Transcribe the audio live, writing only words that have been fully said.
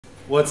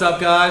What's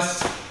up,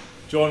 guys?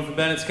 Jordan from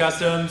Bennett's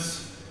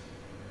Customs.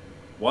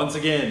 Once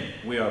again,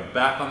 we are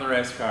back on the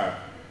race car.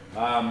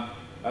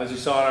 As you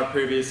saw in our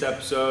previous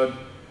episode,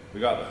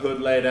 we got the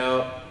hood laid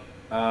out,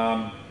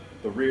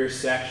 the rear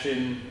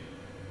section,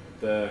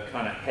 the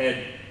kind of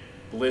head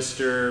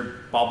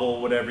blister, bubble,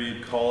 whatever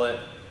you call it.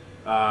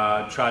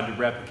 Tried to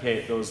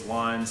replicate those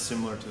lines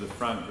similar to the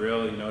front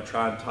grille, you know,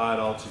 try and tie it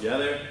all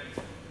together.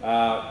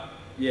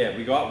 Yeah,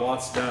 we got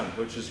lots done,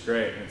 which is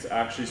great. It's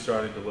actually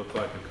starting to look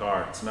like a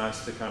car. It's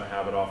nice to kind of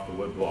have it off the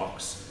wood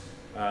blocks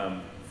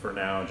for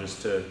now,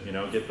 just to, you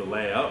know, get the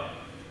layout.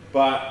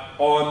 But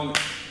on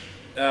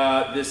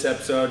this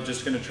episode,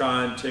 just gonna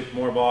try and tick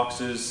more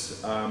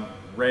boxes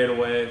right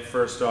away.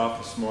 First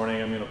off, this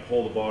morning, I'm gonna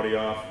pull the body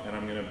off and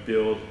I'm gonna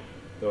build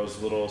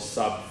those little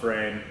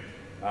subframe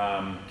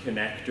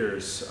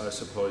connectors, I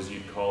suppose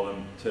you'd call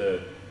them,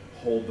 to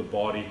hold the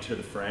body to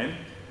the frame.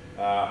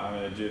 I'm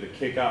going to do the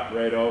kick up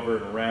right over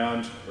and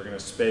around. We're going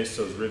to space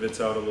those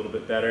rivets out a little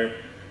bit better,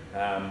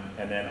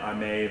 and then I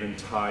may even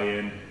tie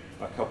in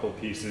a couple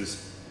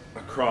pieces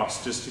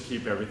across just to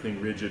keep everything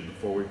rigid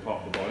before we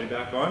pop the body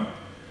back on.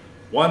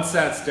 Once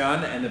that's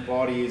done and the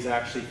body is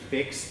actually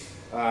fixed,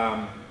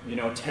 you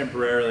know,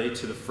 temporarily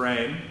to the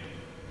frame,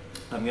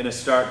 I'm going to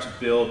start to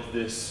build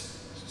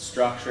this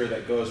structure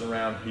that goes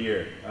around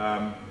here.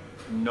 I'm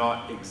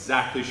not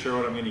exactly sure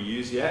what I'm going to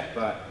use yet,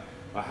 but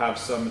I have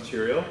some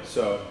material,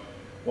 so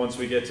once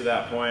we get to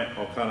that point,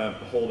 I'll kind of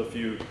hold a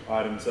few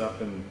items up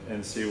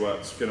and see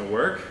what's going to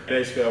work.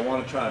 Basically, I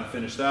want to try and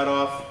finish that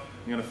off.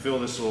 I'm going to fill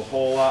this little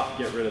hole up,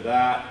 get rid of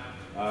that,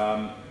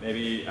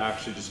 maybe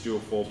actually just do a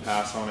full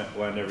pass on it,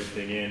 blend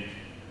everything in,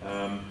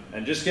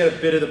 and just get a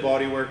bit of the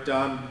body work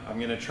done. I'm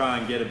going to try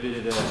and get a bit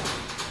of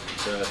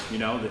the you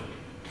know,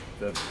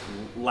 the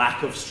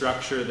lack of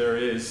structure there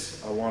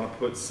is. I want to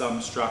put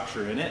some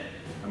structure in it.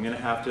 I'm going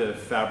to have to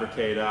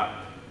fabricate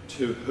up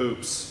 2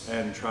 hoops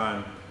and try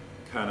and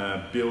kind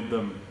of build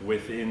them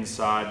with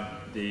inside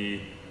the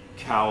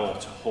cowl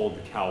to hold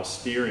the cowl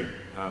steering.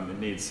 It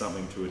needs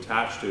something to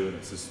attach to, and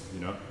it's just,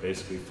 you know,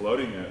 basically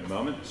floating at the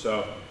moment.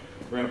 So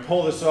we're going to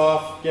pull this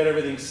off, get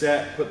everything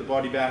set, put the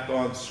body back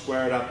on,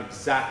 square it up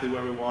exactly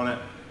where we want it,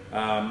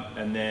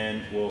 and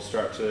then we'll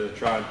start to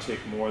try and tick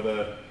more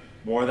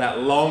of that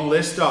long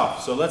list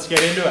off. So let's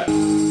get into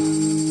it.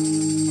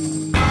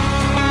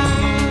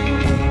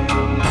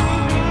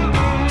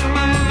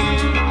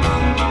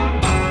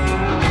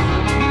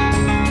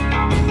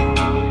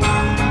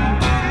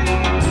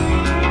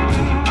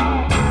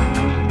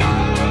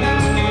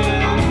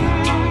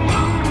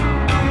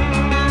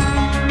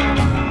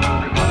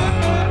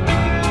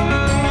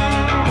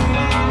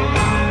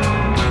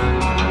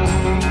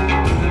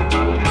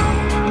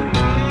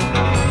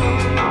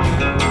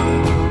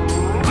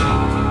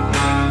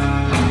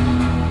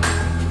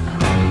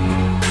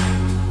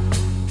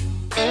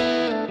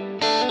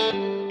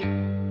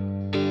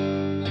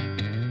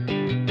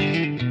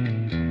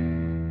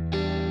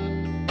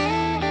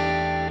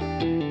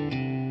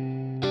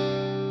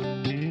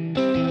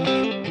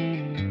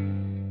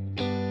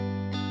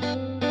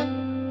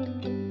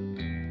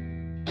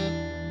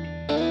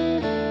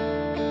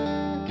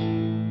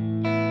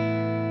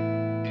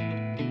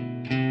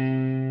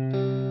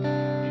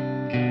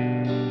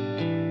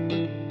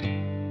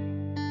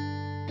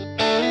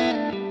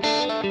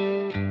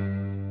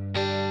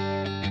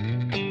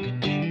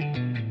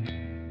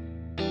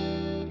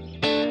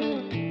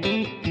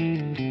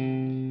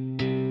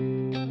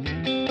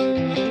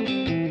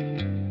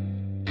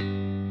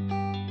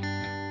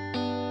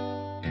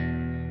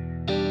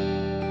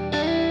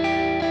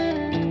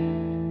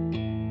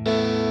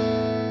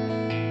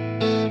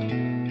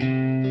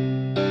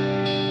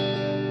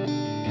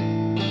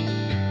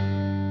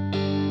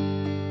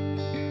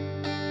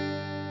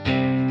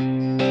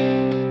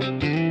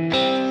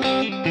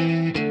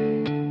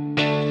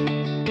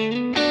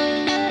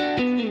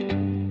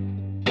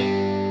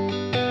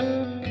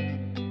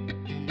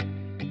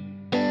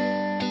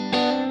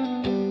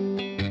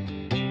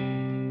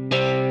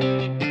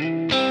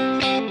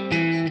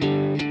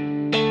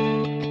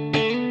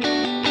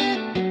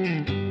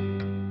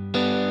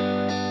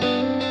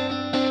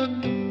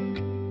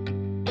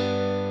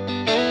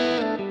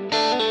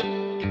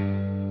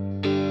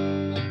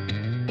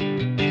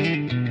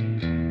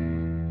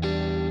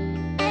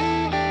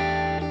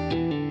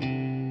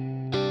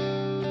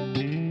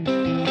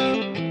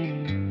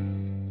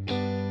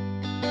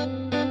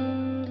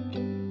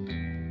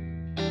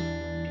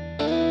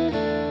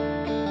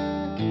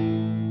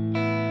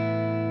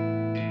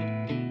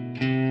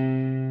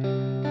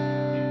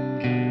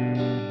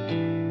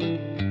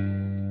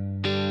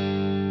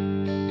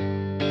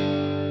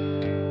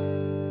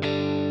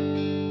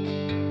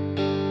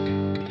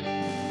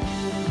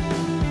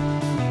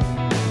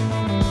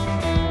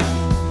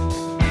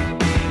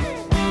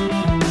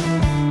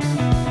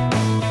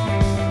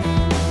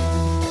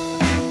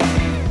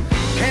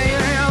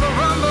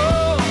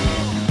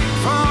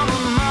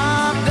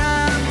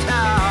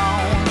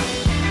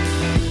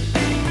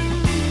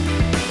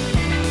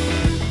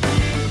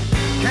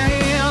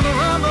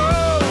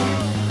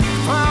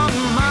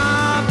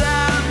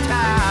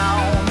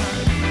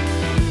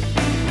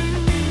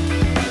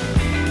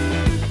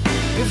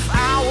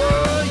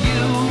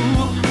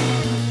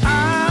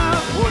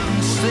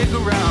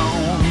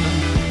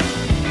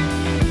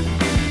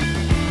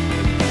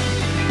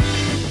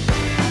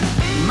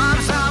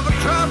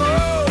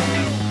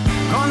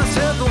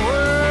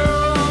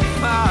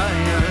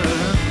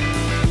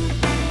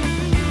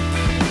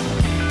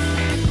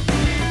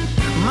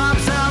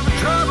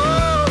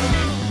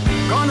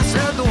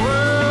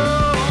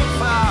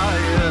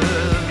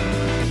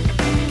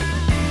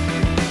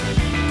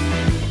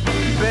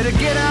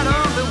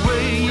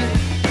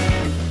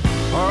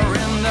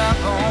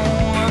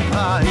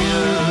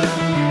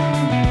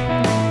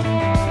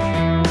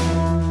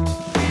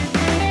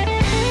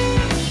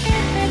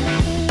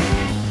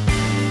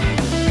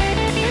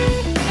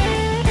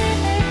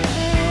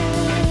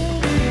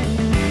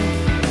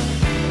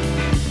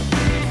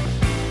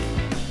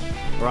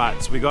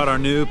 So we got our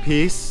new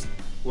piece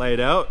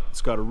laid out.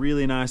 It's got a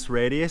really nice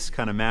radius,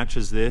 kind of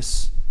matches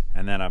this,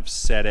 and then I've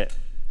set it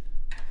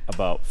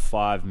about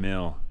 5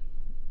 mil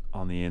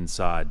on the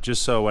inside,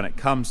 just so when it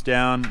comes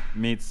down,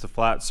 meets the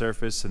flat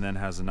surface, and then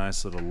has a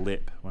nice little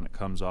lip when it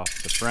comes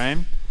off the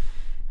frame.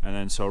 And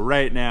then so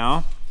right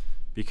now,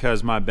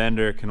 because my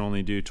bender can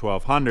only do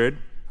 1200,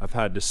 I've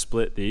had to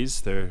split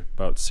these. They're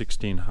about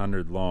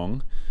 1600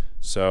 long.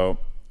 So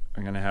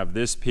I'm gonna have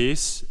this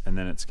piece, and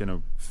then it's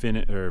gonna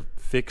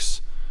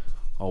fix.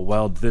 I'll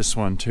weld this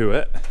one to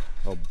it.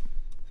 I'll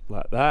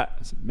like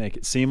that, make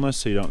it seamless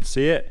so you don't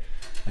see it.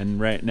 And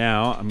right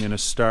now I'm gonna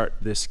start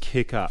this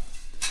kick up.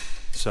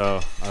 So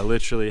I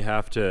literally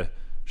have to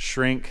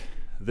shrink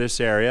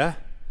this area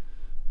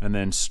and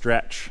then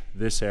stretch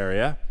this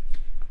area.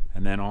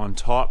 And then on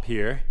top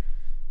here,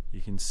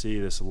 you can see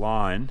this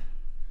line.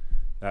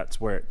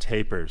 That's where it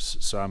tapers.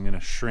 So I'm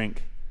gonna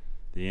shrink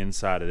the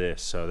inside of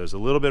this. So there's a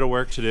little bit of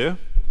work to do.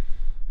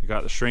 I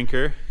got the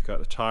shrinker, got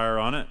the tire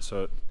on it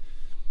so it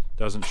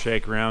doesn't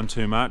shake around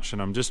too much.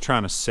 And I'm just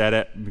trying to set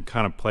it and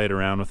kind of played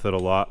around with it a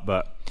lot.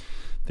 But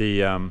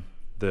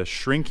the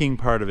shrinking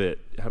part of it,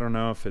 I don't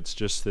know if it's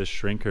just this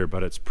shrinker,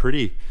 but it's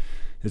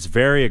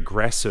very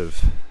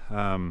aggressive.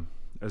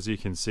 As you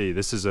can see,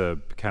 this is a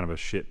kind of a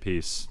shit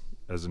piece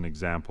as an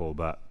example,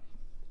 but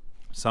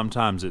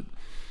sometimes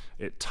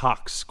it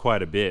tucks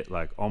quite a bit,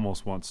 like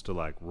almost wants to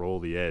like roll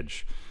the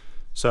edge.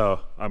 So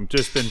I've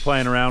just been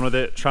playing around with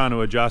it, trying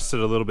to adjust it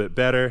a little bit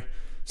better.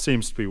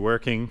 Seems to be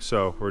working,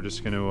 so we're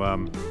just going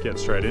to get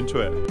straight into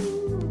it.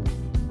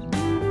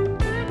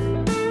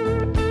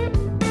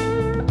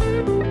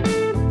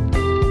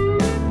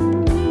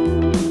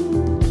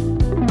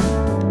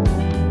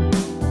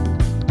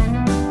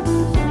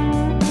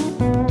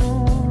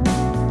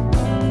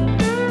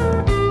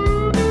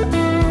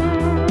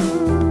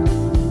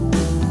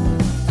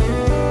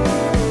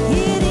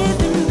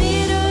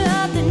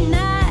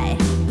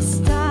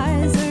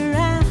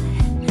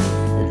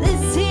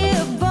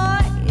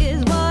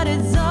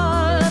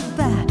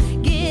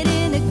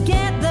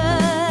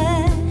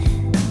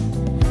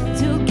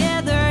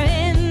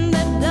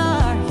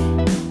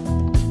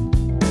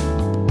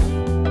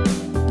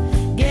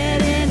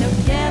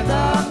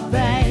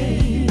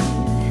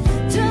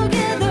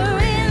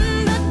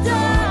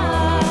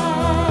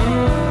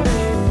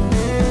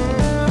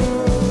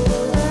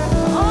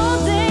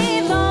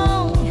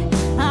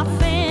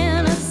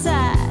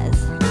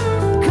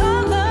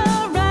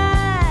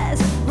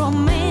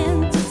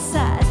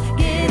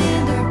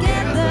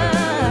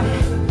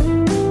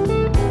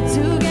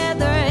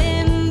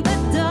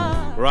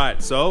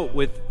 So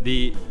with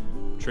the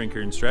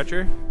shrinker and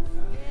stretcher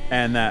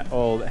and that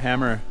old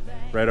hammer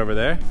right over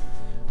there,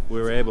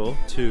 we were able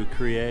to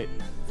create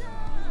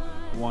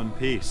one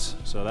piece.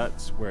 So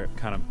that's where it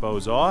kind of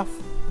bows off,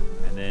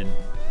 and then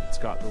it's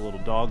got the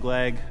little dog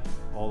leg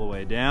all the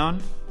way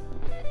down,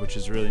 which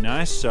is really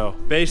nice. So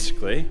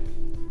basically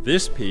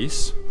this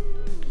piece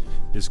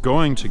is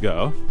going to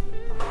go,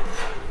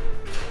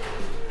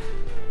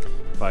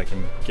 if I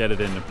can get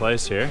it into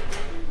place here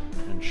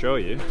and show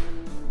you,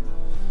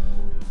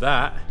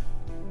 that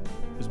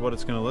is what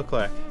it's going to look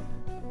like.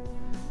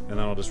 And then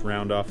I'll just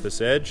round off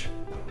this edge,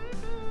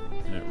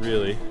 and it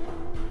really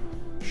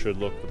should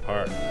look the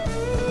part.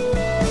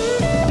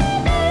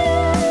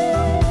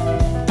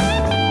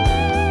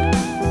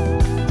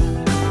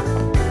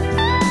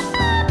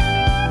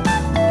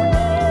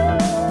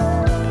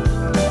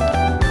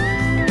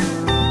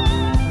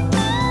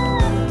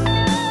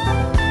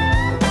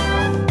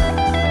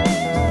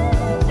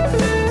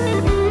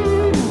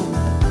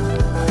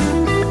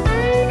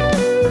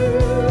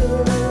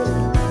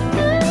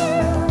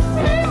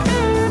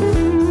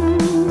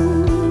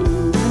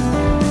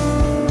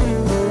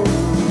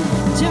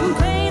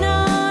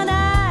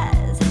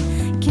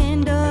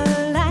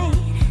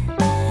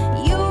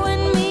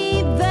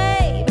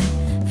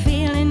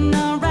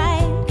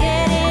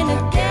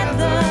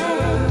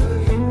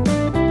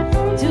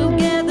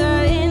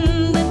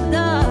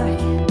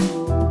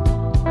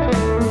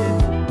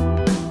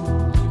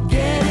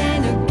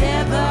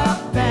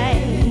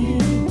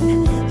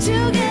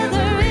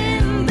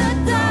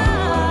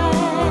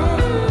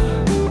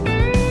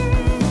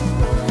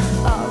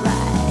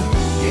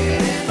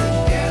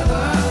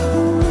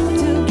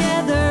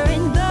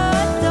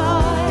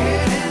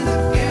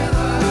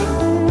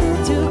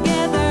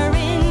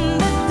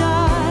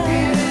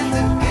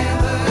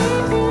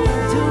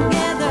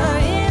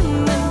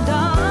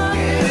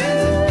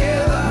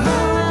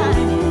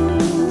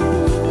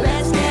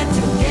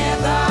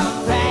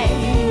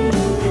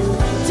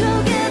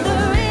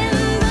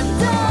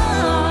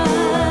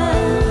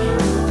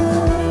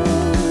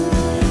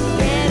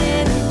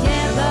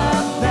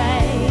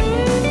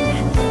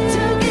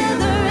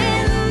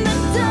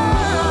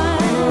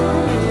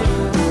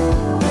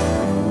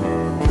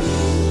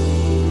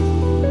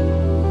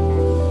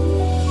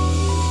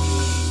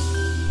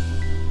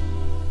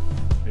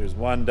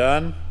 One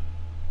done,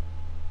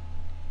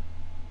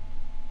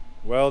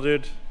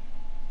 welded,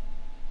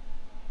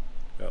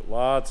 got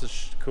lots of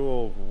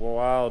cool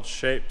wild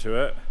shape to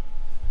it.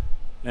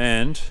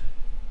 and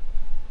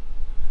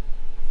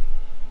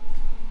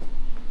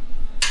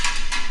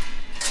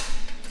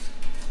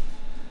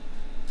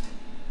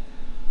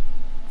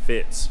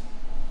fits.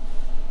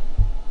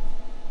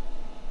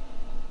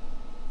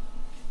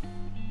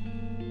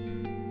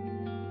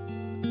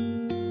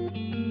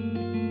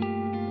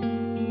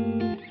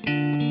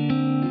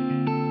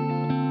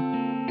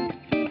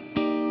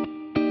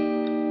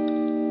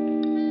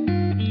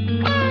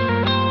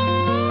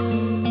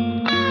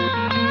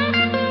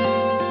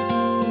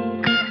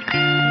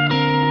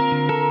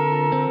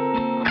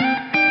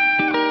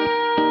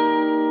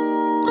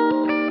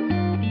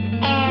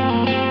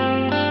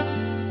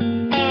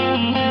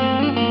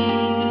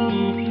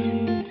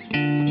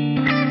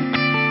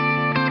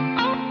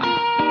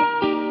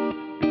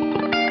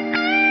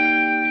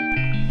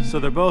 So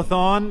they're both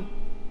on,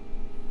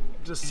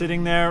 just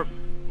sitting there,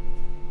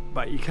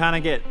 but you kind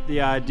of get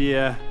the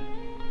idea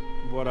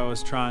of what I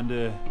was trying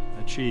to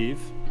achieve.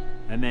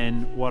 And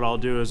then what I'll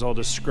do is I'll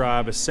just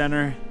scribe a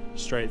center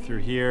straight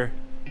through here,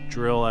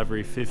 drill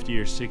every 50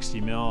 or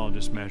 60 mil. I'll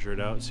just measure it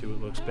out, see what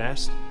looks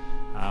best.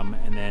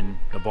 And then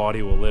the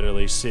body will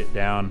literally sit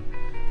down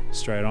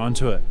straight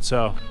onto it.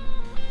 So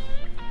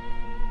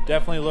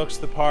definitely looks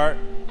the part.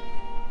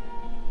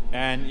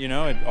 And you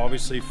know, it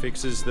obviously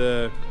fixes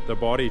the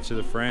body to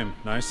the frame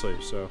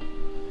nicely. So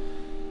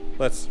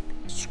let's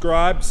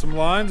scribe some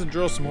lines and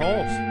drill some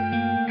holes.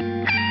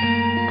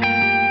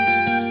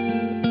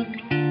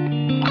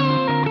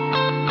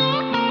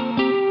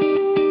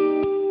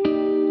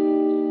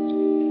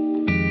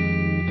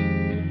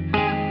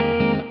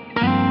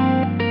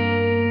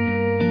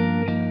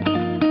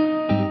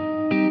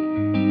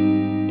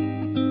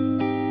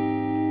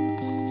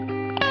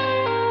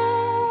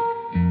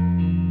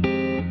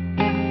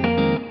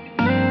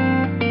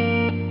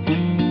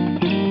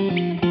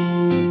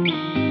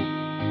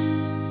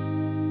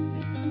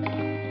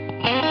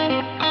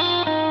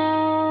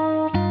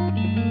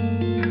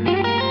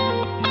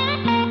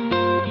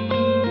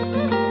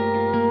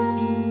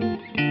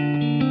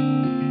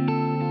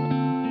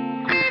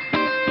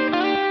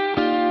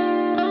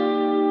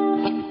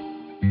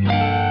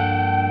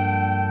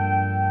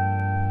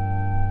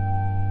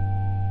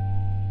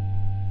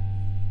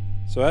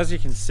 So as you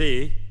can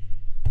see,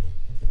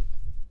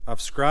 I've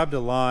scribed a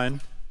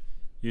line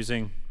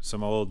using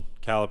some old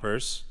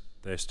calipers.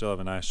 They still have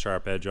a nice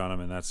sharp edge on them,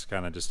 and that's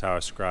kind of just how I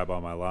scribe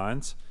all my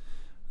lines.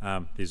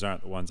 These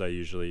aren't the ones I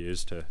usually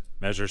use to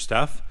measure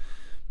stuff,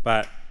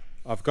 but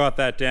I've got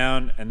that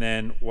down. And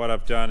then what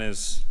I've done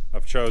is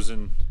I've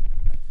chosen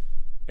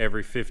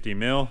every 50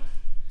 mil,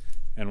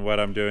 and what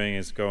I'm doing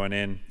is going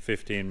in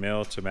 15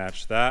 mil to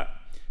match that.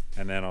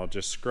 And then I'll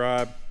just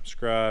scribe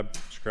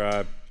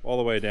all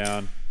the way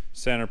down,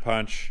 center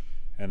punch,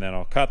 and then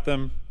I'll cut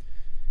them.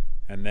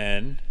 And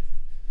then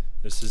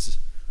this is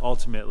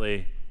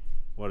ultimately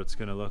what it's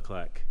going to look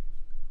like.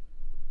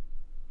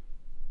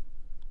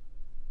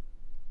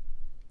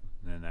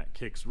 And then that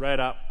kicks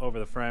right up over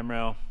the frame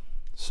rail.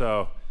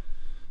 So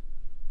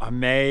I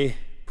may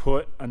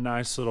put a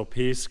nice little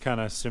piece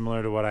kind of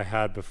similar to what I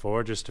had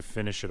before just to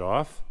finish it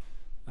off.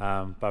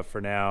 But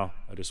for now,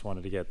 I just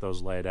wanted to get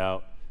those laid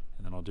out,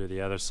 and then I'll do the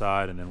other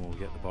side, and then we'll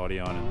get the body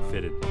on and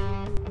fitted.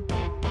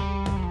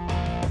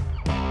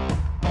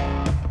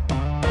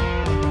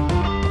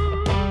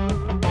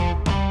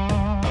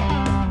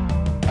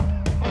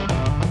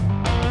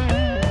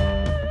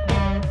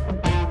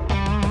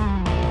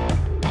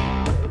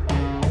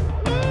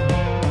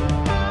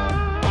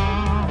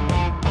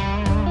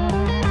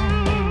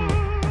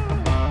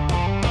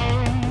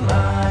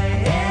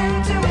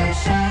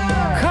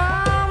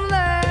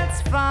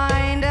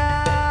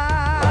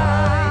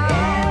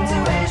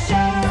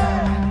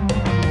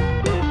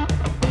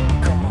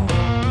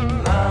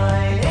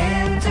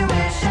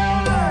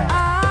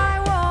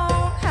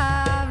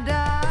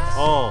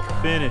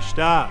 Finished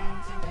up.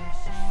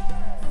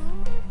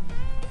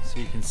 So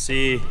you can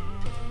see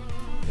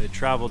they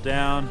travel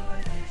down,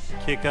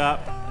 kick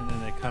up, and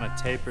then they kind of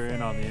taper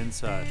in on the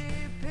inside.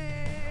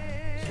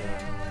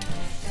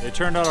 So they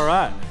turned out all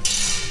right.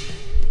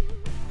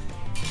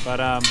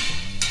 But I'm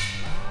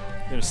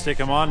gonna stick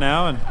them on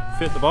now and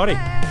fit the body.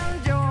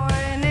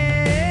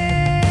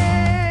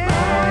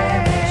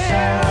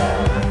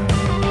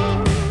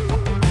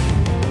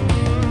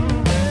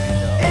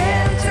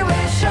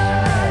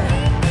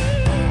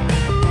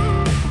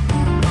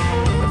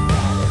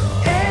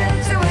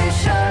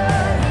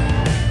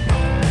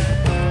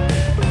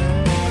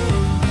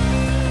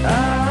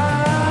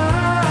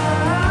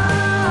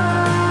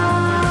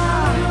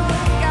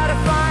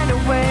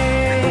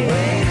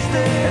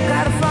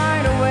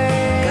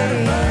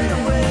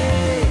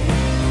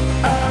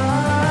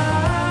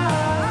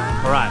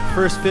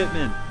 First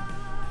fitment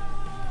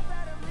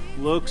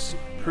looks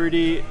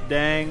pretty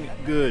dang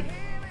good.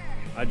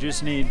 I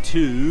just need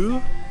to,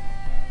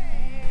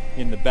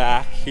 in the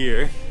back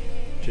here,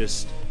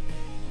 just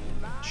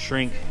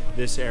shrink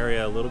this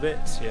area a little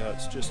bit. See how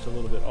it's just a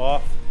little bit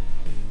off?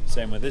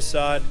 Same with this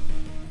side.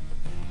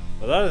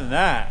 But other than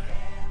that,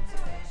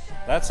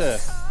 that's a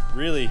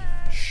really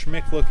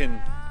schmick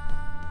looking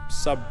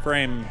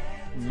subframe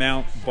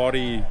mount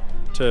body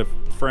to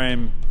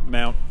frame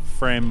mount,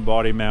 frame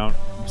body mount,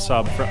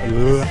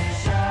 subframe.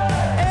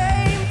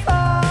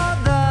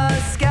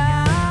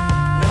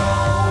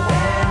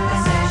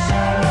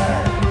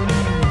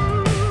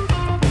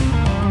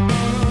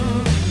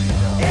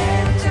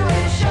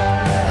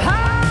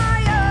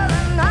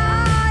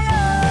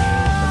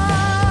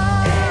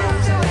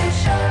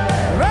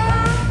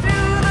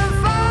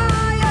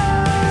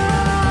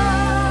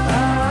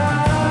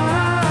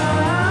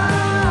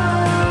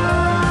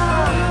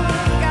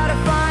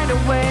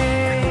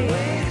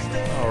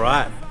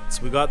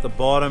 So we got the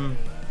bottom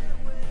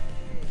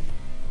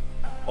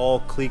all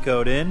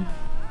clecoed in.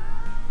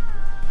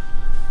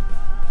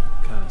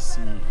 Kind of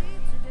see,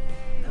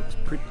 looks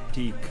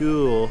pretty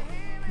cool.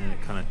 And then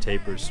it kind of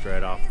tapers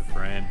straight off the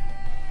frame.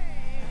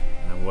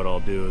 And then what I'll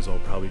do is I'll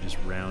probably just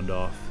round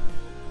off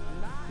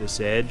this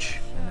edge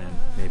and then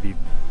maybe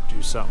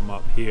do something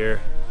up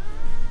here.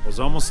 I was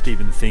almost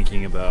even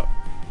thinking about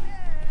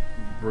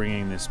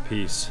bringing this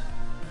piece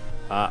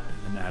up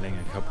and adding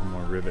a couple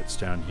more rivets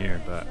down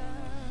here, but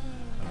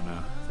I don't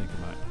know, I think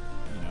I might,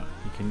 you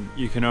know,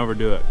 you can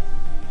overdo it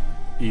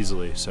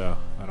easily, so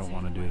I don't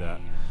want to do that.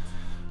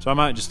 So I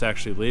might just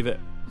actually leave it.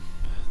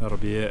 That'll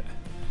be it.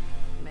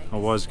 I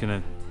was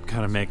gonna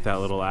kind of make that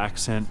little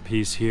accent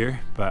piece here,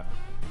 but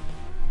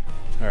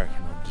I reckon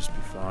it'll just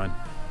be fine.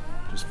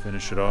 Just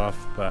finish it off,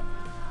 but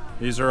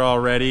these are all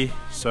ready,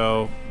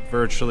 so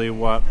virtually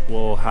what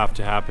will have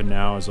to happen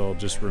now is I'll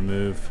just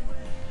remove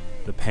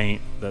the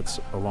paint that's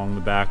along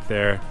the back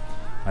there.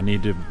 I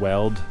need to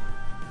weld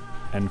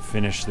and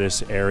finish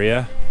this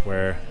area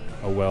where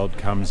a weld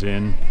comes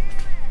in,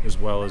 as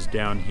well as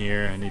down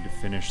here. I need to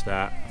finish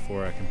that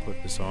before I can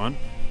put this on.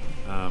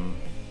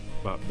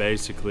 But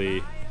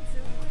basically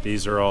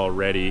these are all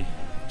ready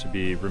to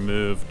be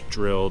removed,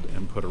 drilled,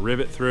 and put a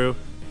rivet through.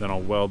 Then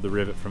I'll weld the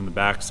rivet from the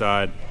back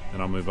side,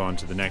 then I'll move on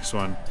to the next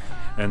one,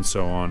 and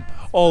so on,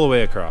 all the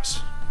way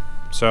across.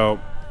 So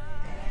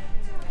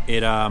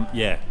it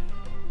yeah,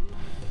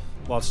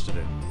 lots to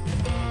do.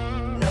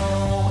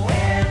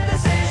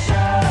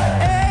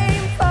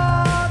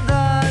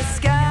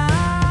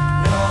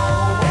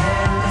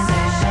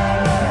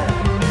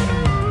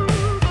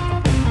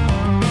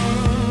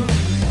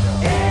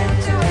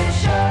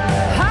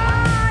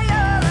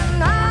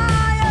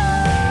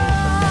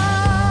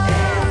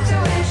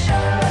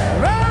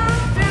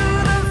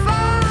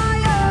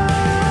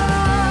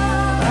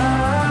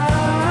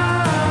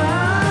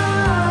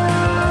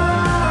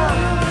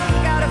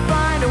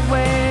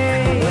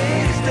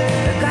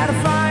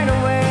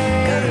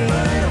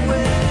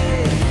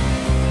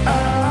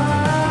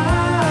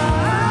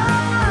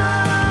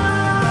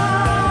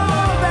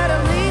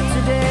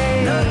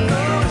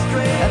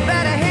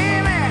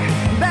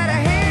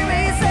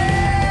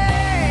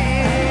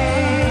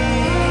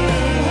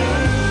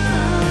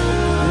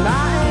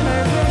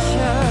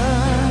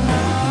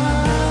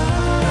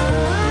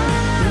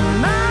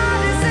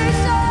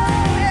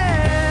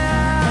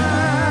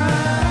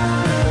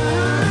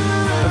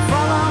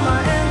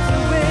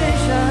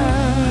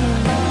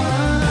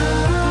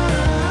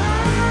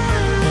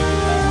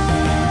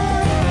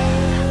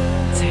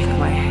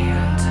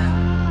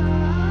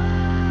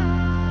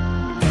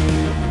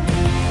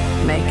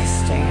 Make a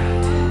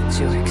stand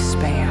to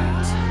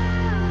expand.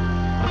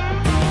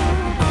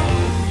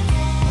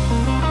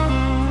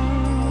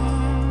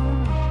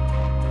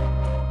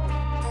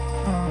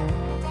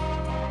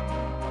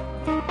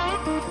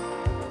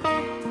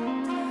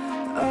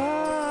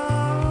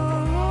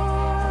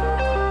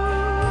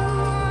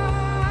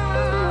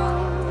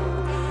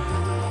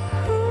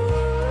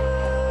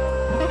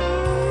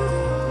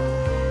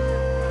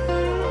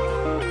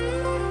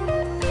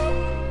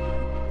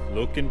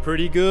 Looking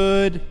pretty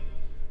good.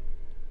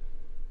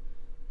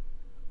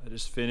 I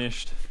just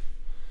finished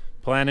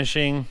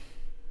planishing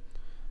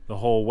the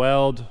whole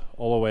weld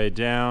all the way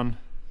down,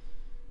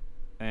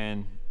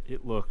 and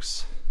it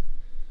looks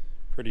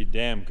pretty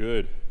damn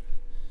good.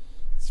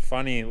 It's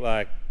funny,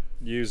 like,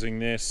 using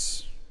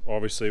this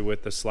obviously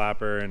with the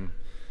slapper and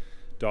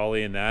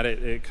dolly and that,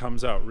 it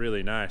comes out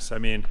really nice. I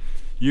mean,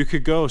 you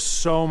could go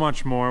so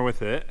much more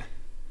with it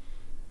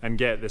and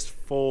get this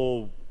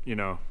full, you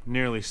know,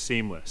 nearly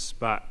seamless,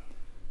 but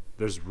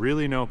there's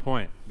really no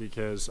point,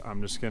 because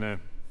I'm just gonna,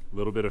 a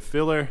little bit of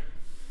filler,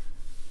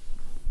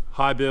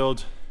 high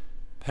build,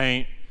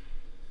 paint,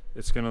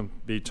 it's gonna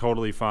be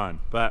totally fine.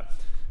 But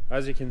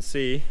as you can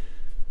see,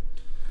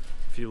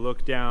 if you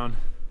look down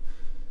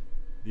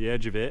the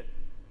edge of it,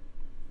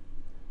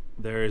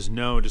 there is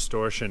no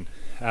distortion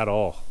at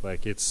all.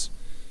 Like, it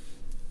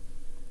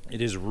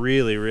is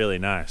really, really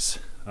nice.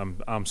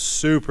 I'm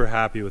super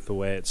happy with the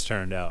way it's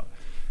turned out.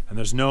 And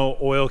there's no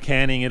oil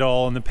canning at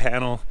all in the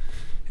panel.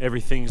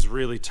 Everything's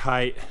really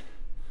tight.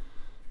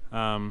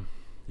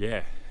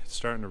 Yeah, it's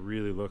starting to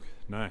really look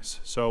nice.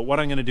 So what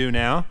I'm gonna do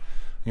now,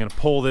 I'm gonna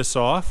pull this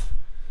off.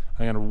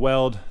 I'm gonna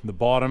weld the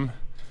bottom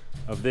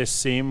of this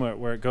seam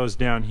where it goes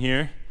down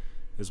here,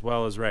 as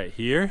well as right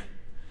here.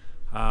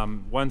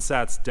 Once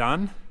that's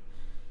done,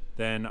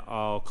 then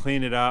I'll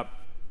clean it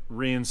up,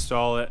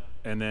 reinstall it,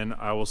 and then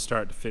I will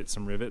start to fit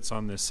some rivets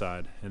on this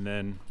side. And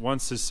then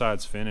once this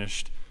side's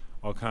finished,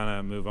 I'll kind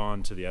of move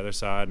on to the other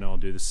side and I'll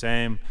do the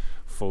same,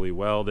 fully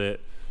weld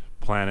it,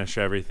 planish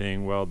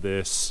everything, weld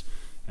this,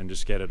 and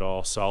just get it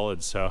all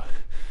solid. So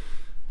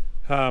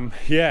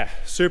yeah,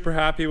 super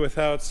happy with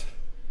how it's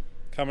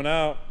coming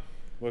out.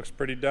 Looks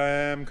pretty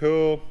damn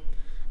cool.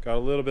 Got a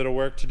little bit of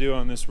work to do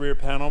on this rear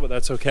panel, but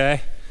that's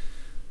okay.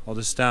 I'll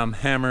just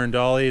hammer and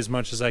dolly as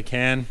much as I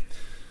can.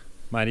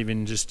 Might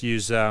even just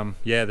use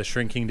yeah, the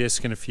shrinking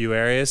disc in a few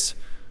areas,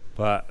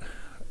 but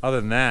other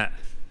than that,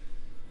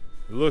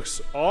 it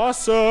looks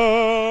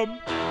awesome.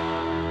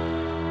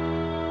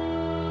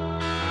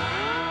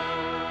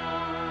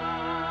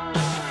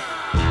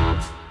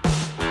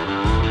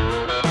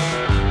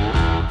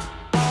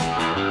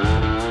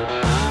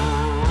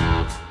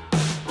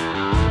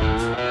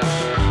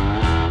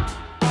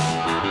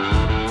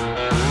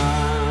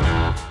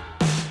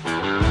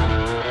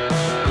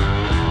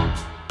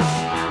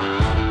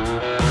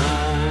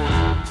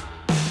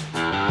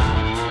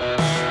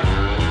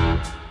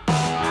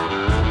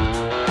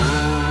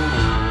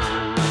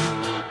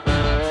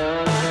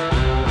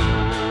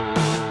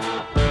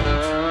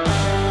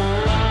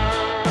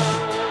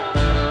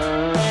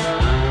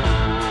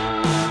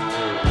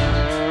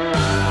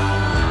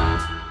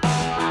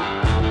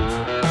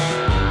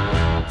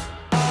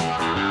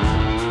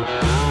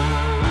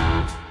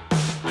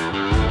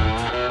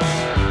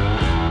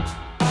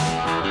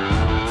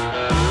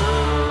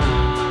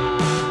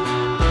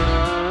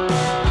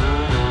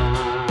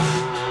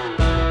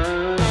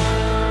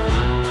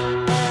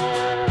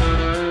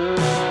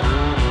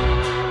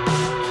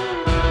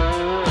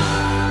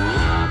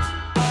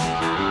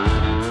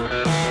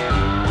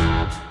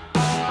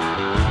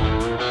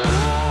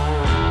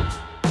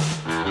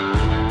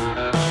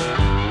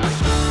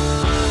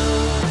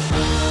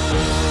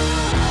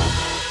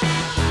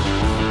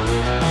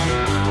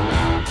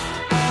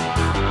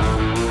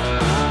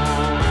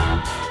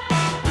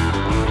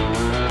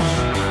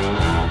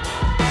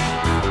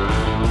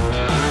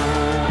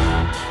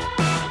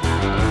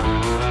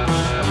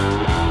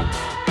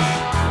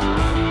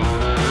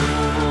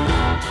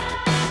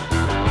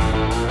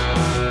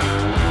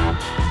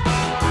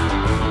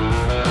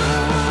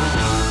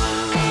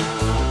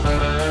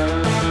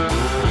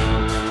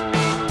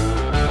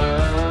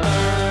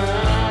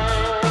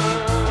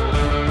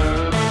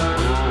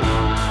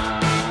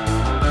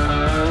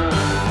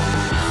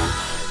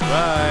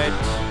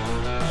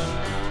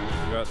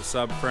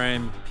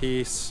 Subframe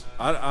piece.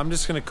 I'm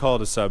just gonna call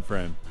it a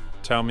subframe.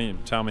 Tell me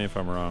if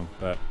I'm wrong,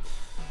 but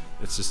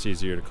it's just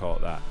easier to call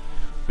it that.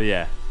 But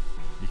yeah,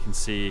 you can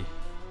see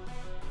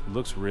it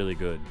looks really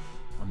good.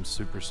 I'm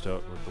super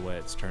stoked with the way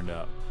it's turned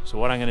out. So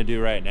what I'm gonna do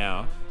right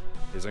now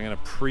is I'm gonna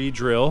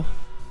pre-drill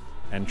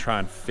and try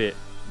and fit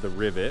the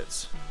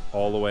rivets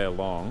all the way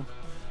along,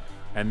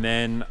 and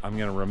then I'm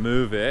gonna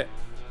remove it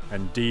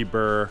and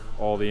deburr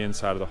all the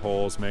inside of the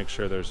holes, make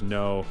sure there's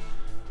no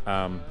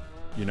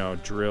you know,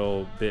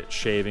 drill bit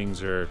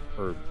shavings or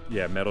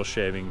yeah, metal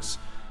shavings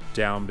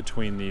down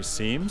between these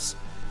seams.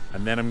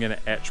 And then I'm gonna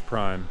etch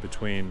prime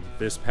between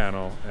this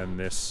panel and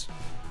this,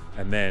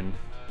 and then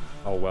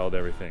I'll weld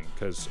everything,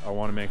 because I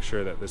want to make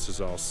sure that this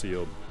is all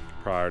sealed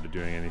prior to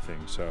doing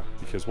anything. So,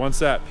 because once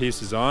that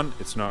piece is on,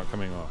 it's not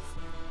coming off.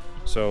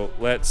 So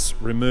let's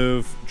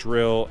remove,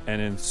 drill,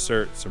 and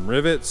insert some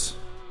rivets,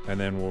 and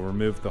then we'll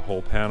remove the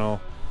whole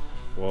panel.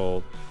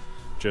 We'll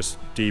just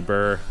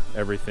deburr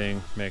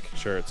everything, making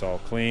sure it's all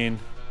clean.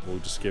 We'll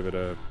just give it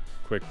a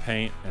quick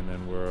paint, and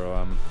then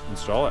we'll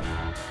install it.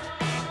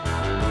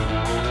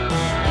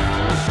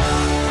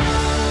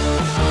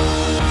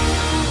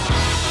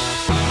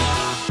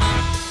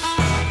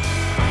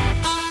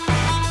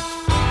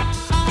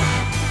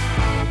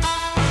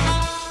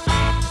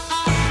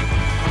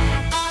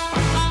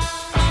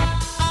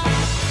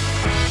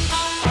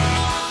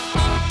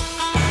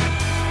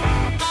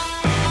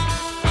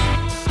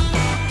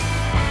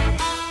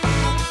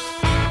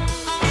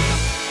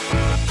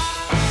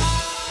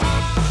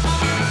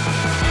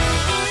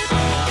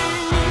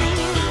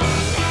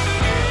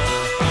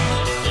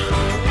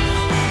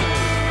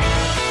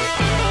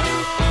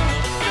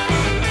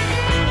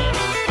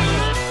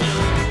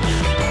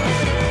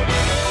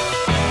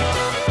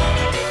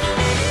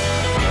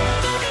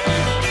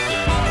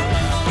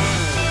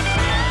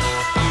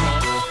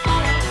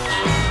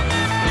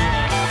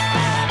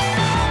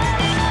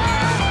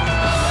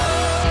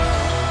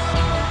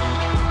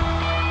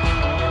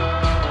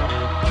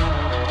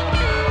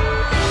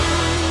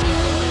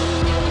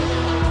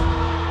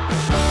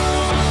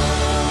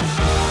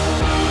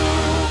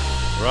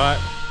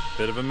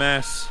 Bit of a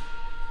mess,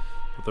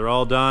 but they're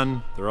all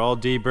done. They're all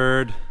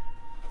deburred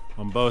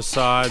on both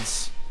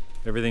sides.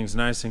 Everything's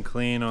nice and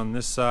clean on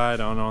this side,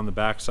 on the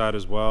back side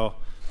as well.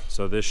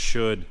 So this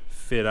should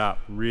fit up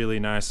really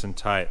nice and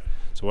tight.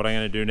 So what I'm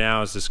gonna do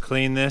now is just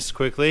clean this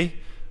quickly,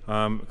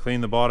 clean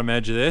the bottom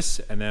edge of this,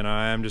 and then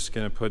I am just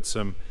gonna put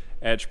some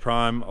etch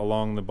prime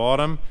along the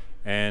bottom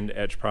and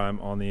etch prime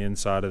on the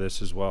inside of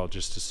this as well,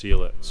 just to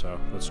seal it. So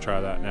let's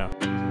try that now.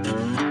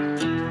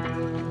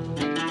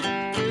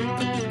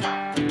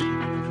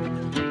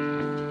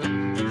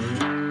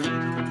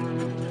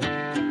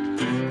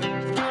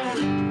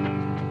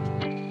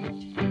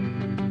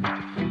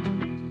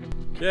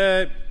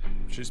 Okay,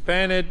 she's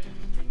painted.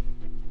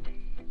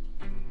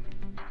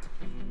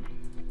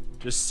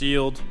 Just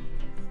sealed.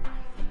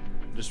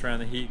 Just ran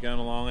the heat gun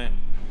along it,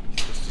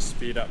 just to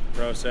speed up the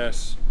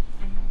process.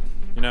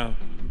 You know,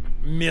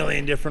 a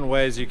million different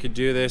ways you could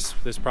do this.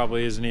 This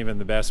probably isn't even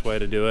the best way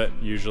to do it.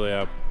 Usually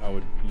I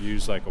would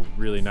use like a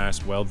really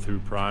nice weld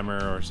through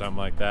primer or something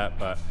like that,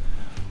 but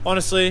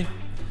honestly,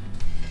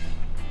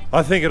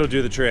 I think it'll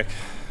do the trick.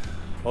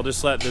 I'll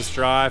just let this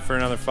dry for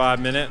another 5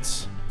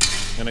 minutes.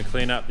 I'm gonna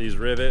clean up these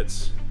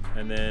rivets,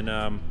 and then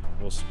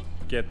we'll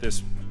get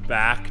this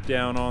back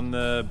down on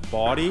the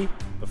body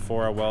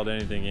before I weld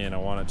anything in. I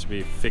want it to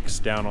be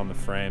fixed down on the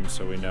frame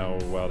so we know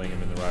we're welding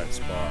them in the right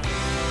spot.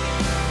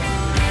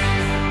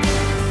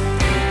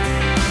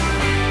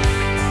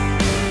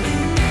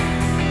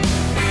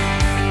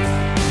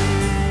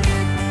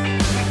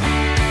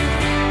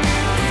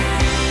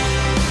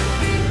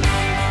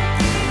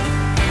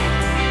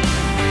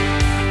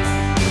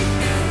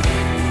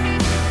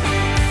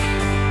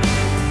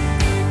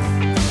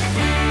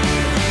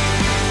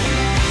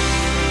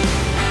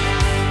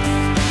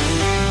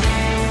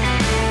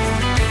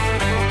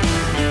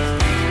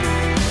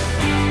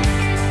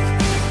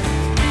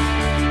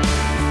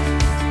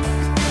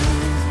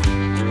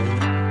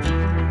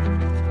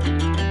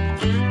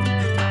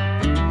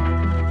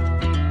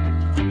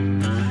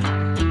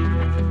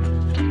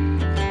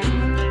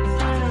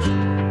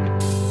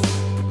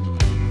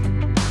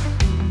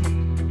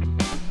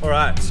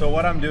 Alright, so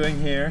what I'm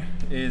doing here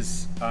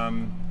is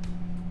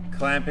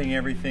clamping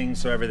everything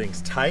so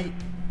everything's tight,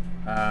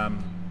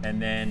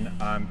 and then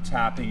I'm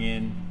tapping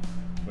in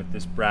with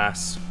this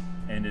brass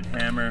ended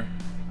hammer.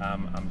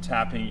 I'm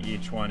tapping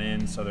each one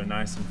in so they're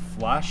nice and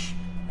flush,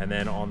 and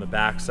then on the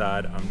back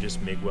side I'm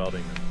just MIG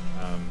welding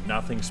them.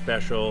 Nothing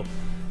special.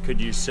 Could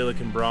use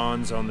silicon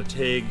bronze on the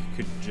TIG,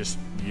 could just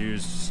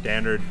use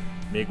standard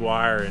MIG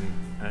wire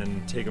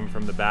and take them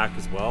from the back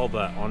as well,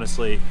 but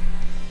honestly,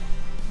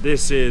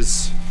 this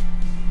is,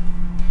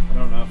 I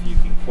don't know if you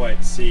can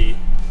quite see,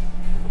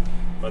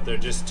 but they're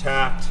just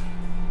tacked.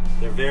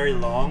 They're very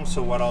long,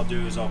 so what I'll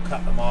do is I'll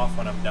cut them off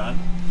when I'm done.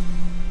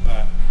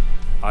 But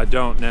I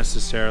don't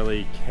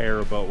necessarily care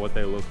about what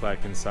they look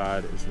like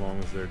inside as long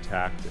as they're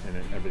tacked and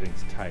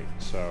everything's tight.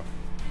 So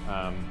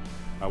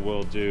I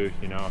will do,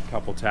 you know, a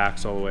couple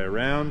tacks all the way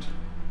around,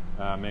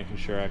 making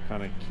sure I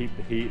kind of keep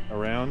the heat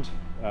around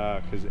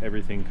because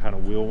everything kind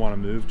of will want to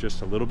move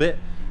just a little bit.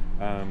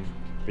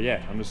 But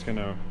yeah, I'm just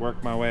gonna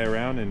work my way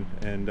around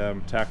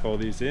and tack all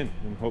these in,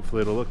 and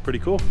hopefully it'll look pretty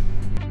cool.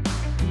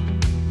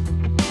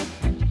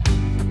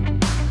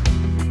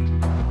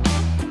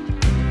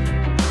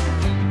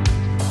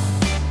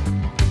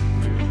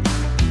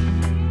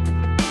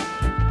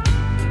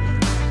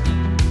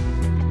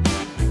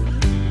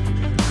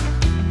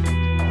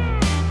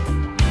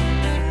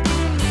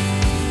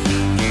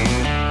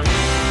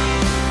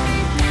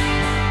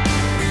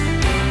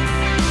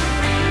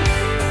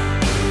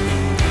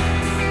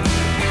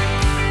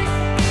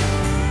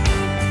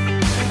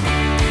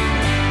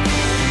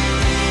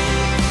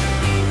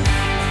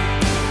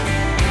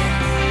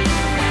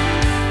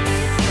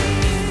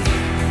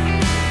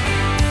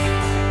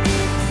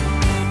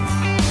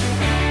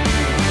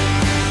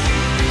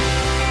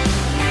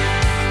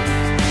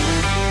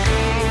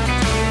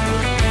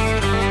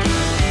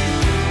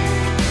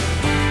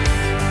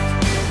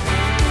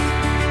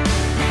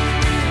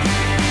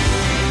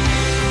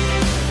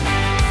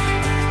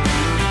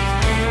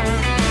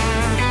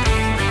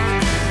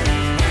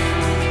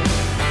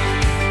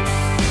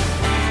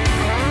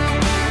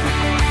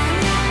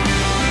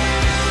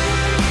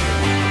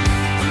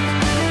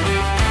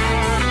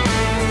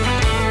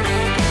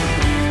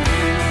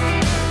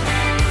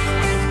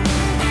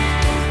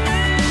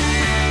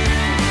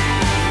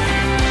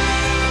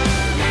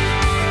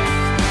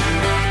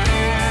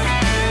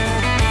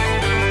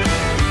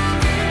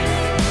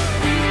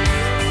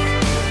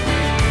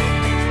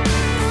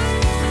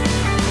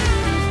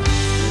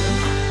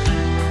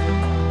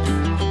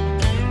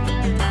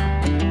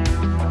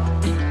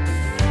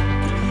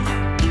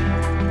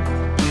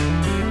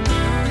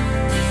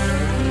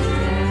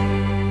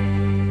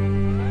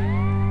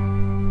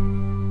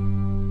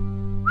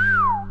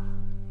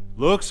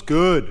 Looks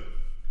good.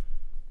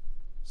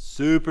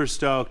 Super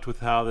stoked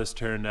with how this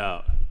turned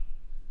out.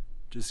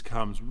 Just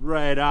comes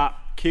right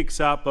up, kicks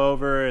up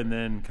over, and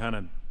then kind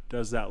of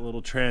does that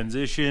little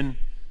transition.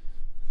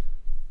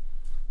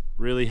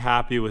 Really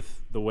happy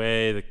with the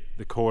way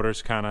the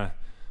quarters kind of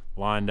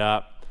lined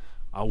up.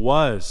 I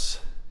was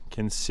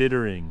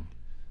considering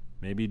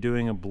maybe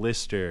doing a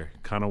blister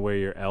kind of where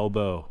your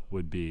elbow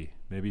would be.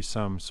 Maybe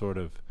some sort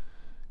of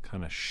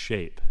kind of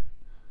shape.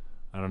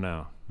 I don't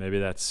know. Maybe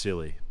that's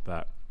silly,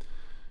 but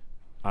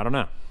I don't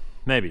know.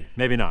 Maybe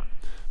not.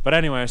 But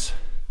anyways,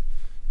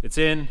 it's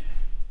in.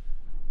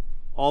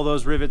 All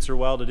those rivets are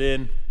welded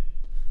in.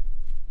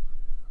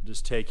 I'll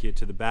just take you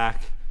to the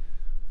back.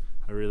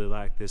 I really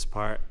like this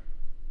part.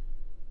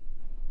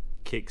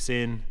 Kicks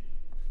in.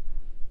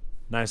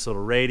 Nice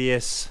little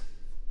radius.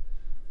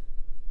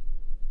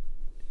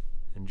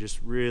 And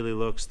just really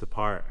looks the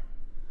part.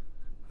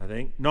 I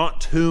think.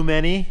 Not too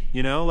many,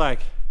 you know,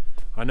 like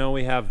I know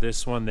we have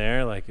this one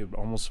there, like it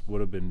almost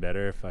would have been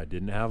better if I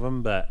didn't have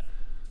them, but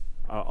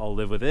I'll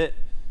live with it.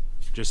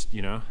 Just,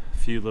 you know, a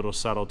few little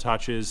subtle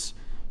touches.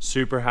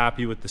 Super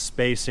happy with the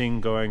spacing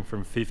going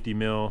from 50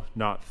 mil,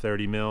 not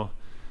 30 mil.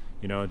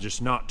 You know,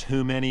 just not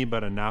too many,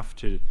 but enough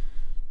to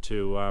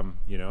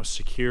you know,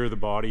 secure the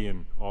body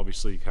and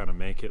obviously kind of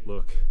make it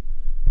look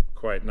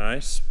quite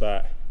nice,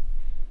 but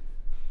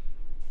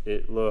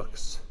it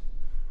looks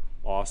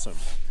awesome.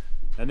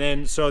 And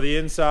then, so the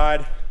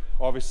inside,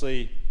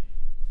 obviously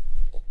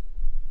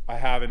I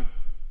haven't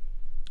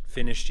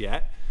finished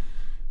yet,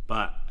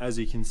 but as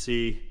you can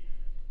see,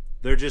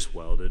 they're just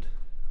welded.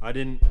 I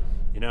didn't,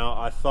 you know,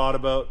 I thought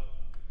about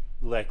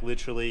like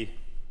literally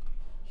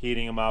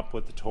heating them up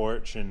with the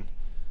torch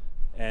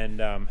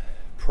and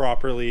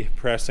properly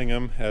pressing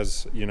them,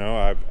 as you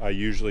know, I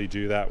usually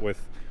do that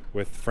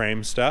with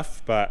frame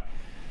stuff, but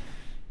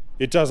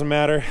it doesn't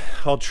matter.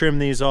 I'll trim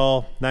these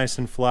all nice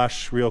and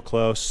flush, real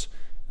close,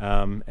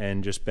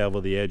 and just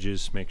bevel the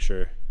edges, make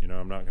sure, you know,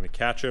 I'm not going to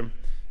catch them,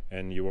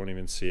 and you won't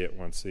even see it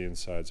once the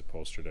inside's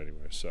upholstered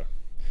anyway. So,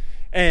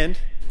 and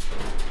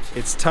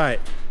it's tight.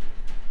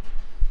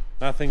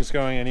 Nothing's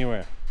going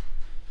anywhere.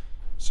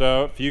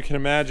 So if you can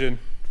imagine,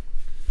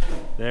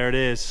 there it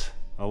is.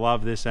 I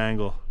love this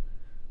angle.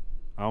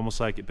 I almost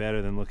like it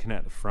better than looking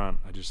at the front.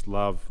 I just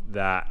love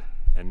that.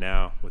 And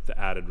now with the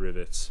added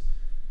rivets,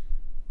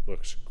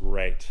 looks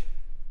great.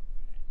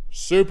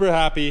 Super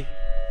happy.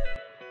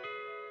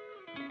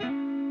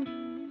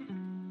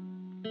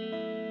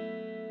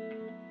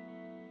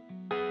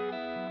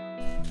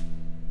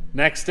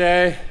 Next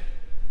day,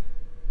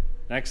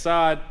 next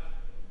side,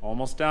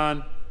 almost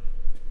done.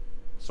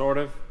 Sort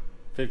of,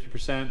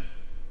 50%.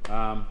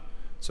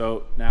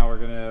 So now we're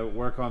gonna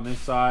work on this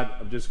side.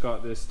 I've just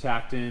got this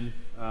tacked in,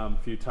 a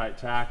few tight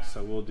tacks,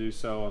 so we'll do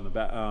so on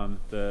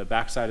the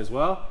back side as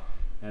well.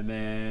 And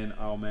then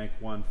I'll make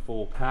one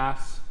full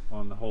pass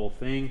on the whole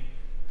thing.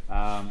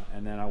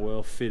 And then I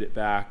will fit it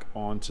back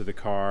onto the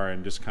car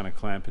and just kind of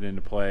clamp it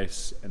into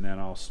place. And then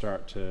I'll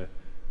start to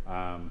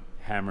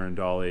hammer and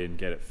dolly and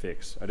get it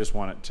fixed. I just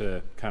want it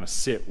to kind of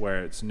sit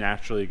where it's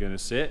naturally gonna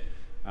sit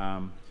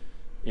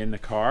in the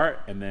car,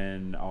 and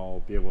then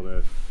I'll be able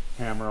to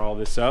hammer all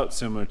this out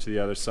similar to the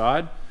other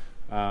side.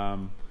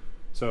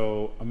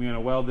 So I'm gonna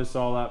weld this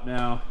all up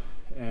now,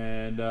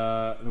 and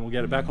then we'll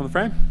get it back on the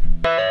frame.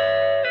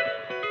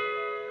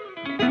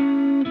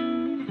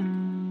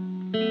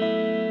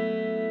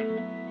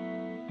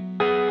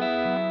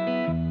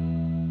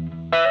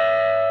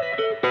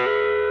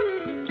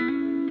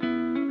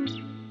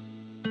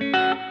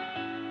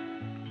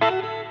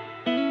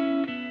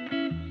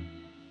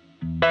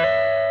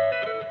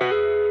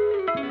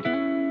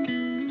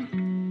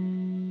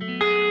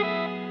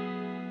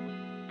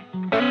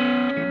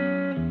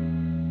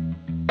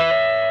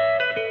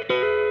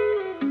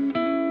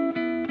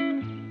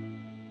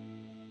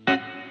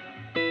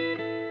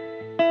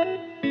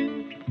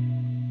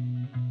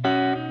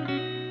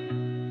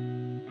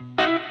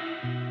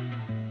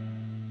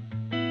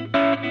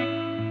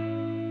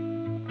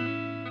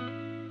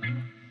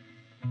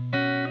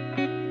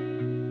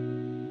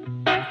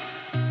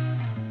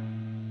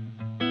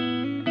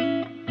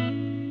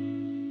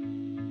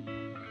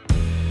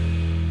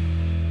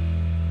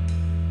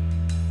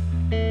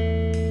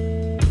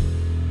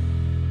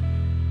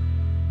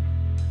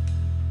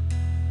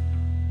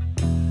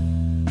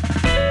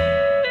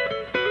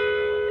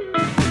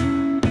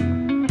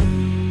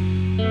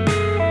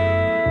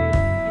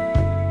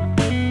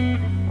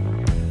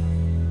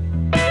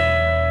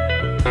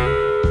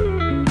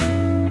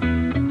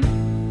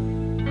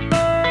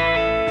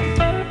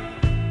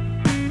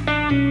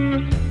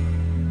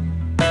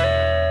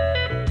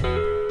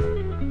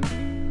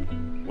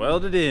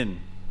 Welded in,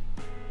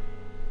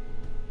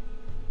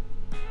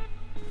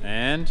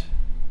 and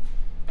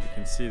you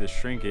can see the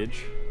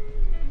shrinkage.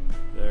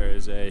 There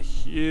is a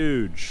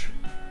huge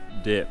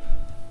dip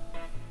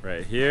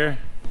right here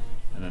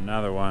and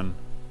another one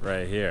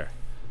right here,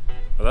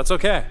 but that's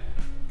okay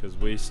because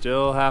we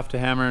still have to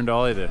hammer and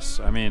dolly this.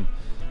 I mean,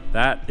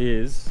 that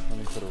is, let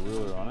me put a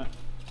ruler on it,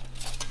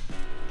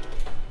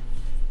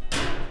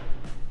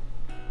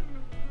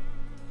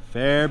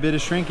 fair bit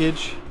of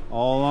shrinkage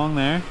all along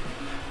there.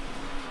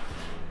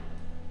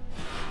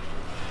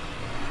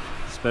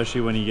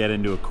 Especially when you get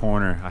into a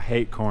corner. I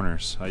hate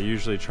corners. I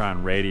usually try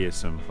and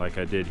radius them like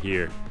I did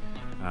here.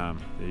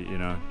 You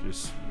know,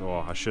 just,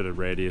 well, I should have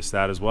radiused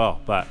that as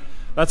well, but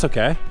that's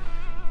okay.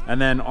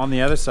 And then on the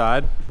other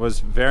side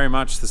was very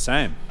much the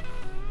same.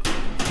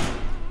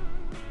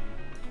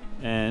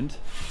 And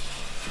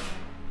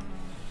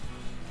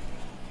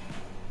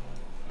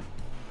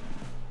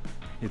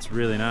it's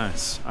really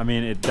nice. I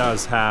mean, it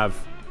does have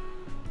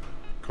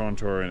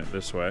contour in it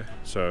this way,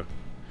 so,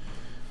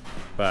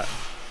 but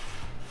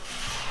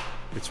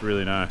it's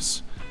really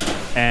nice.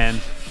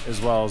 And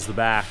as well as the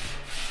back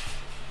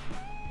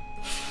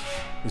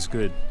is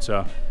good.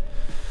 So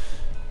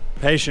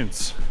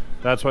patience,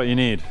 that's what you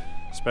need,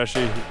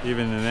 especially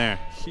even in there.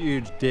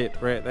 Huge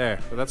dip right there,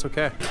 but that's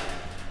okay.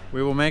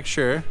 we will make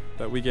sure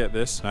that we get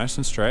this nice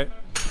and straight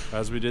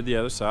as we did the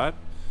other side,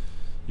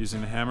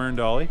 using the hammer and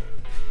dolly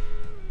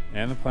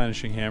and the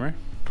planishing hammer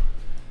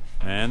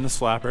and the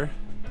slapper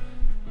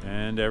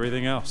and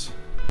everything else.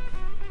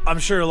 I'm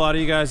sure a lot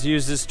of you guys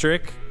use this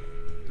trick.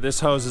 This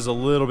hose is a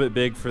little bit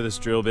big for this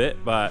drill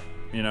bit, but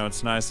you know,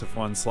 it's nice if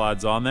one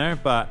slides on there,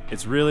 but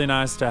it's really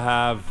nice to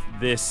have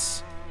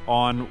this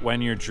on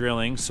when you're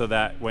drilling so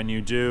that when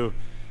you do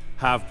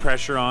have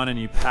pressure on and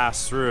you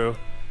pass through,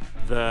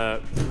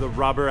 the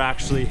rubber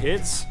actually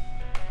hits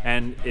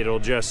and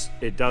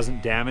it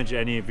doesn't damage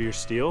any of your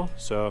steel.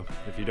 So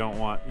if you don't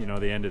want, you know,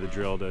 the end of the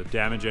drill to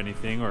damage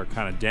anything or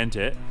kind of dent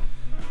it,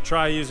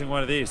 try using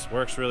one of these.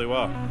 Works really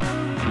well.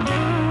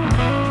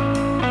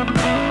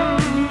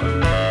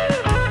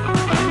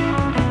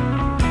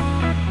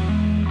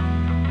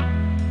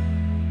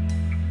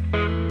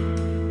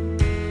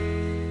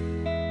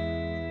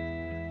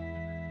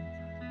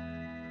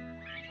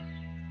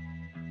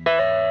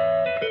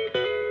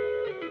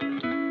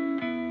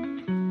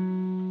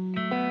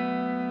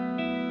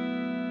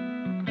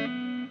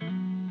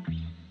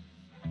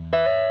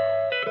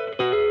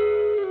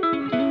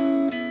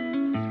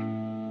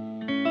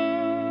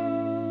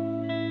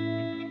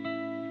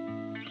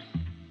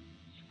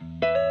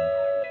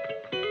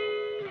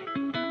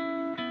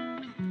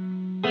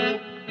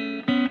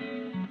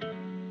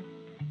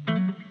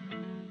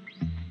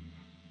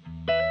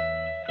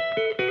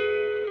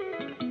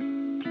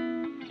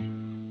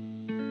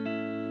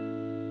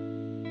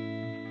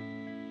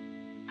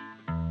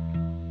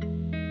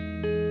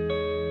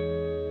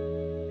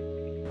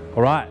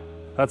 All right,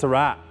 that's a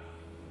wrap.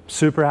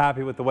 Super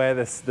happy with the way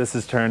this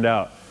has turned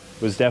out.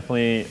 It was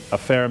definitely a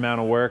fair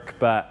amount of work,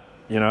 but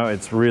you know,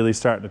 it's really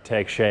starting to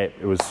take shape.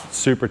 It was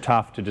super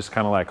tough to just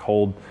kind of like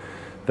hold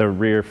the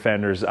rear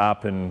fenders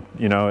up and,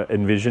 you know,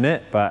 envision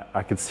it, but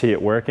I could see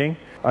it working.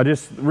 I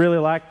just really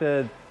like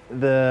the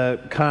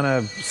kind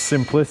of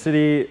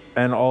simplicity,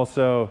 and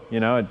also,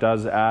 you know, it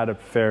does add a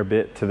fair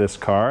bit to this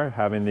car,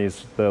 having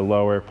the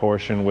lower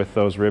portion with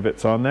those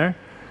rivets on there.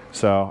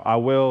 So I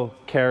will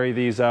carry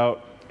these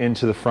out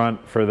into the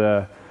front for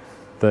the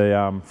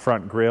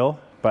front grille,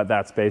 but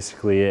that's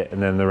basically it.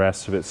 And then the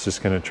rest of it's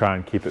just gonna try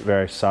and keep it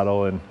very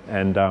subtle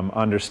and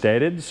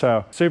understated.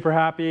 So super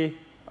happy.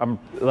 I'm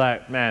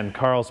like, man,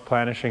 Carl's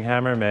planishing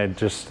hammer made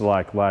just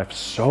like life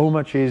so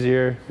much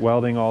easier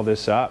welding all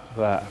this up.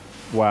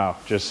 Wow,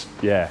 just,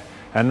 yeah.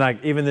 And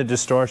like even the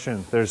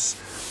distortion, there's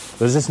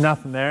just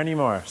nothing there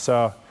anymore.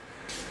 So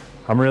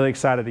I'm really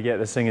excited to get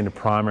this thing into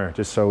primer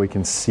just so we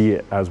can see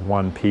it as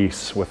one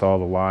piece with all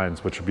the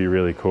lines, which would be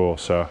really cool.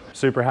 So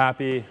super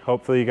happy.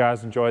 Hopefully you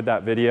guys enjoyed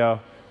that video.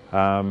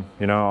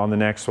 You know, on the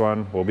next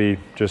one, we'll be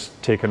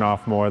just ticking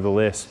off more of the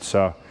list.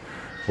 So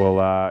we'll,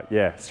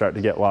 yeah, start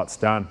to get lots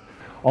done.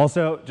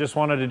 Also, just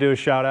wanted to do a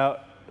shout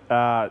out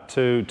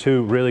to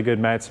two really good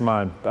mates of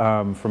mine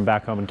from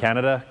back home in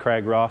Canada,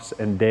 Craig Ross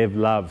and Dave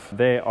Love.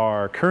 They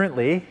are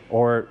currently,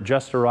 or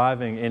just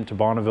arriving into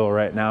Bonneville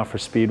right now for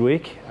Speed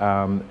Week,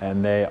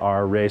 and they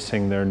are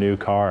racing their new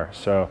car.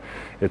 So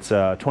it's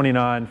a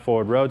 29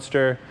 Ford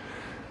Roadster,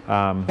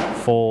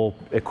 full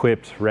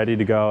equipped, ready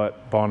to go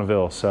at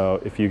Bonneville.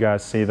 So if you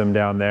guys see them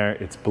down there,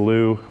 it's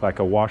blue, like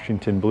a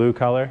Washington blue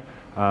color.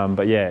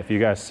 But yeah, if you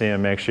guys see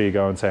them, make sure you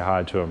go and say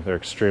hi to them. They're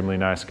extremely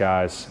nice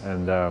guys,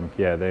 and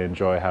yeah, they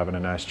enjoy having a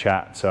nice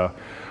chat. So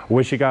I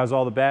wish you guys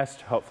all the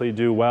best. Hopefully you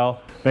do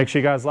well. Make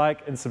sure you guys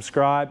like and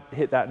subscribe,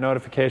 hit that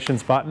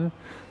notifications button.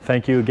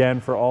 Thank you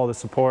again for all the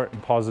support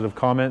and positive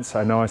comments.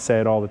 I know I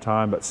say it all the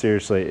time, but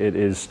seriously, it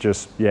is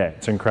just, yeah,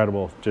 it's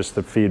incredible, just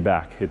the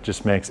feedback. It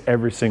just makes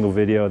every single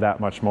video that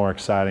much more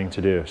exciting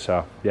to do.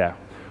 So yeah,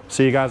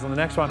 see you guys on the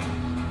next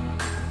one.